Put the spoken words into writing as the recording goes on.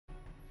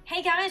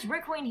Hey guys,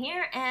 BrickQueen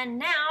here, and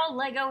now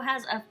LEGO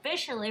has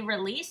officially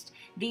released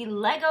the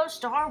LEGO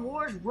Star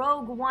Wars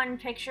Rogue One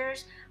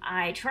pictures.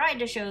 I tried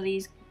to show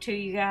these to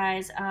you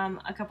guys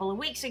a couple of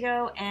weeks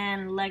ago,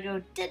 and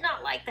LEGO did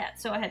not like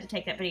that, so I had to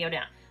take that video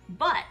down.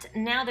 But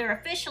now they're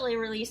officially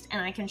released,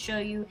 and I can show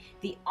you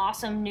the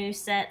awesome new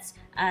sets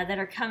that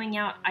are coming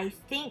out. I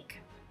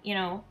think, you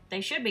know, they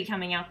should be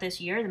coming out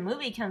this year. The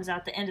movie comes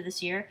out the end of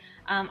this year.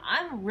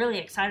 I'm really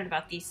excited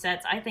about these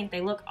sets. I think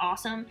they look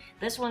awesome.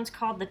 This one's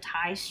called the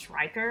TIE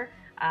Striker.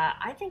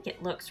 I think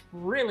it looks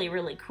really,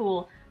 really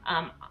cool.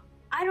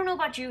 I don't know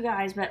about you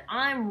guys, but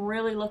I'm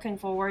really looking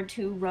forward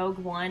to Rogue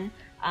One.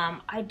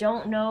 I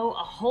don't know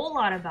a whole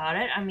lot about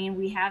it. I mean,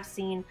 we have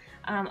seen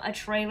a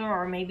trailer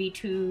or maybe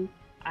two,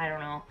 I don't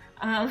know.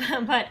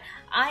 But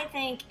I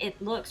think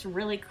it looks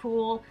really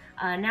cool.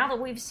 Now that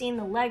we've seen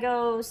the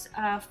Legos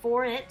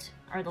for it,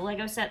 or the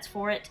Lego sets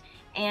for it,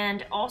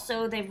 and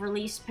also they've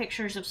released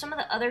pictures of some of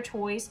the other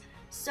toys,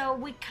 so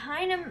we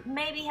kind of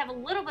maybe have a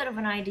little bit of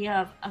an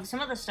idea of some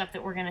of the stuff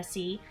that we're going to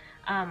see.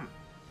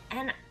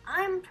 And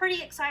I'm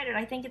pretty excited.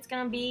 I think it's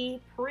going to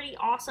be pretty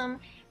awesome.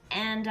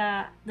 And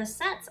the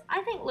sets,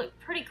 I think, look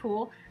pretty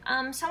cool.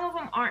 Some of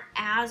them aren't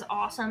as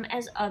awesome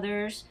as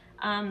others.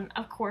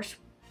 Of course,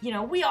 you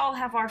know, we all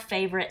have our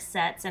favorite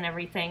sets and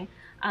everything,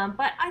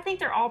 but I think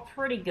they're all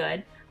pretty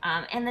good.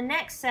 And the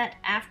next set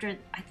after,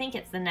 I think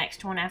it's the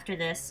next one after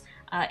this,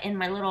 in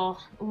my little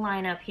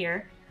lineup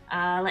here,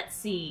 let's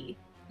see.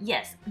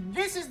 Yes,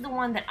 this is the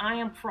one that I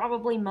am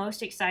probably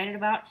most excited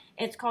about.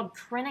 It's called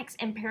Krennic's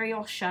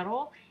Imperial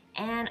Shuttle,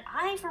 and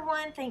I, for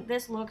one, think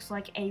this looks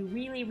like a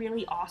really,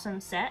 really awesome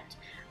set.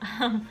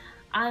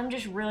 I'm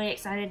just really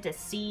excited to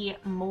see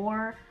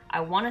more.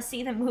 I want to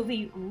see the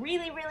movie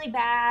really, really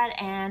bad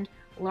and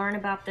learn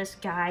about this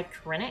guy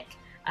Krennic,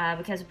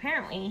 because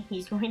apparently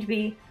he's going to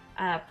be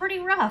pretty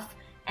rough.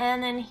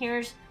 And then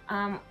here's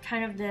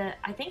kind of the,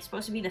 I think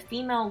supposed to be the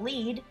female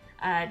lead,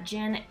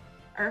 Jen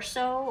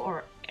Erso,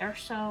 or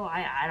Erso,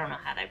 I don't know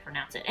how they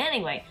pronounce it.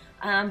 Anyway,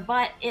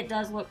 but it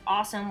does look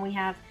awesome. We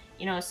have,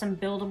 you know, some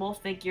buildable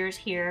figures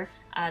here.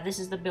 This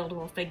is the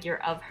buildable figure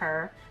of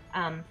her.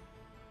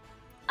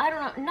 I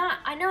don't know,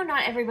 I know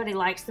not everybody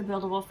likes the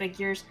buildable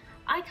figures.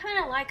 I kind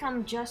of like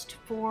them just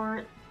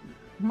for,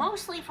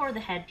 mostly for the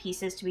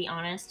headpieces, to be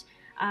honest,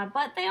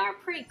 but they are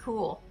pretty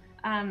cool.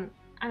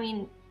 I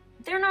mean,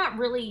 they're not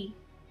really,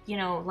 you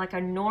know, like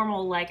a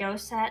normal Lego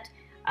set.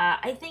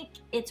 I think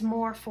it's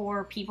more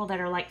for people that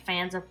are like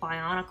fans of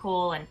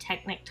Bionicle and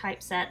Technic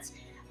type sets,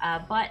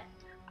 but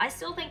I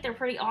still think they're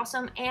pretty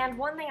awesome. And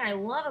one thing I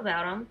love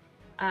about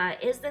them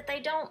is that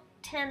they don't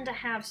tend to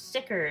have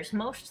stickers.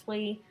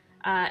 Mostly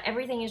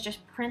everything is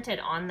just printed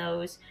on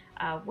those,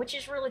 which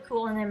is really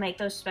cool, and they make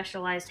those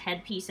specialized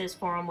headpieces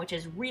for them, which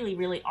is really,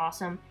 really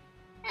awesome,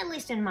 at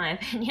least in my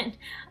opinion.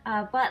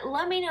 But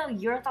let me know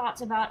your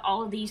thoughts about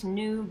all of these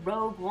new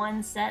Rogue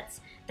One sets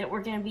that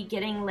we're going to be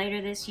getting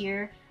later this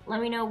year. Let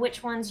me know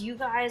which ones you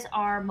guys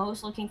are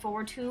most looking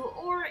forward to,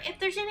 or if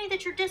there's any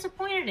that you're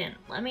disappointed in.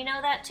 Let me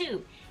know that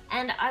too.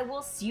 And I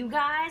will see you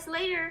guys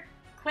later.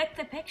 Click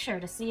the picture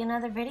to see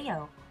another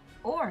video,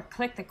 or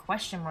click the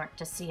question mark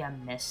to see a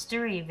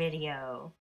mystery video.